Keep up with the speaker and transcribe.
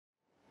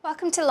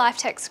Welcome to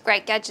LifeTec's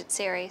Great Gadget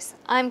series.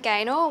 I'm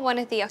Gaynor, one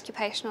of the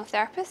occupational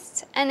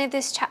therapists, and in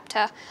this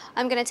chapter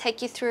I'm going to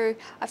take you through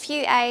a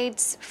few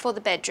aids for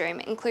the bedroom,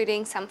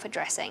 including some for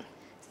dressing.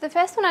 So the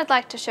first one I'd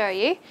like to show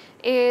you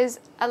is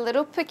a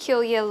little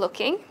peculiar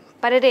looking,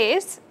 but it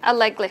is a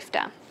leg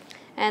lifter.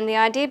 And the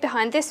idea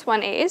behind this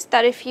one is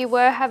that if you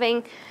were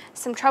having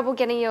some trouble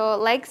getting your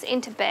legs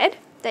into bed,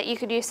 that you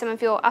could use some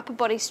of your upper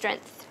body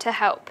strength to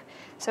help.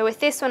 So with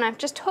this one I've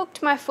just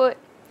hooked my foot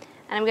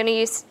and I'm going to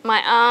use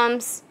my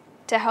arms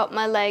to help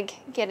my leg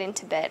get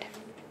into bed.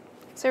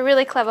 So a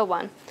really clever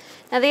one.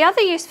 Now the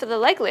other use for the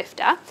leg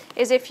lifter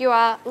is if you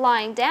are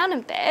lying down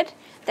in bed,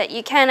 that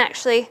you can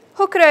actually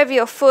hook it over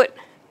your foot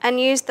and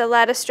use the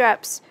ladder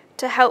straps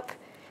to help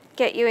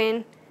get you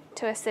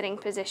into a sitting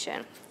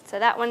position. So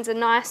that one's a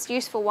nice,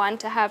 useful one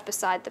to have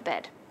beside the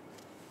bed.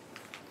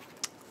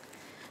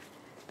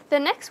 The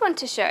next one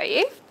to show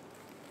you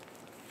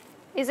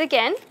is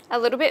again a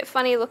little bit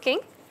funny looking,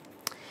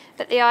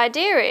 but the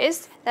idea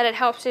is that it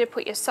helps you to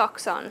put your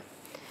socks on.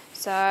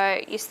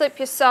 So you slip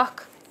your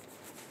sock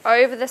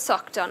over the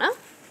sock donor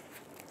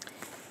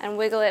and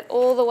wiggle it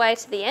all the way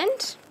to the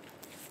end.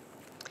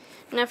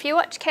 Now if you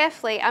watch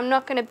carefully, I'm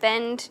not going to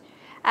bend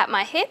at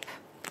my hip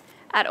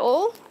at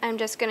all. I'm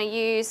just going to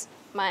use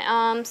my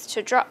arms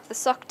to drop the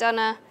sock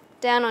donor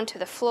down onto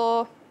the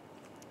floor,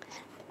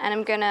 and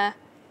I'm going to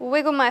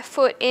wiggle my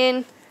foot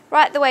in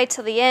right the way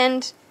to the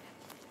end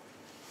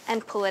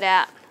and pull it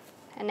out,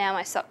 and now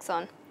my sock's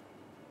on.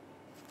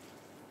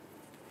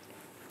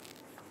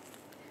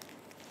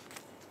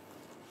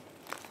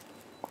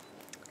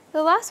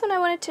 The last one I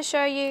wanted to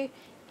show you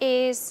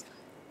is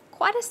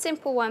quite a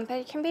simple one, but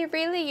it can be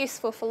really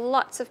useful for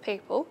lots of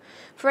people.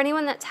 For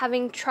anyone that's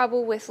having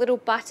trouble with little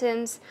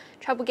buttons,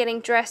 trouble getting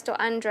dressed or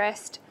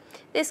undressed,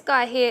 this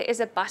guy here is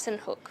a button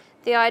hook.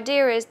 The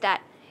idea is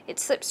that it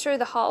slips through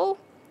the hole,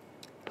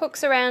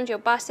 hooks around your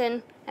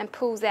button and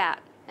pulls out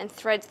and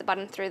threads the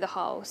button through the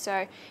hole.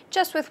 So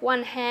just with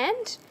one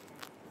hand,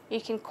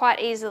 you can quite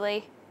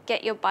easily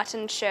get your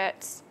button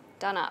shirts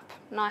done up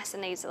nice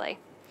and easily.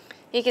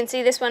 You can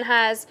see this one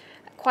has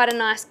quite a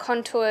nice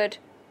contoured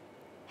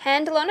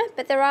handle on it,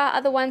 but there are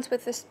other ones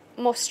with this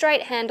more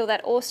straight handle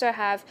that also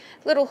have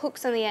little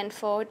hooks on the end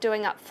for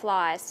doing up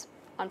flies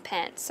on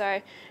pants.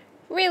 So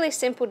really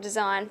simple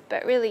design,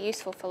 but really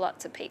useful for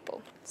lots of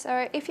people.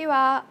 So if you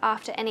are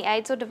after any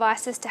aids or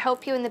devices to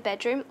help you in the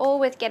bedroom or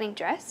with getting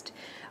dressed,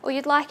 or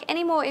you'd like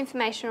any more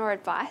information or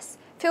advice,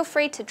 feel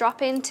free to drop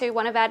into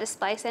one of our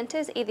display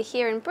centres, either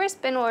here in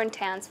Brisbane or in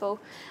Townsville,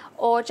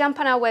 or jump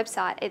on our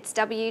website. It's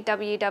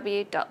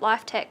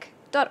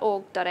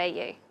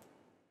www.lifetec.org.au.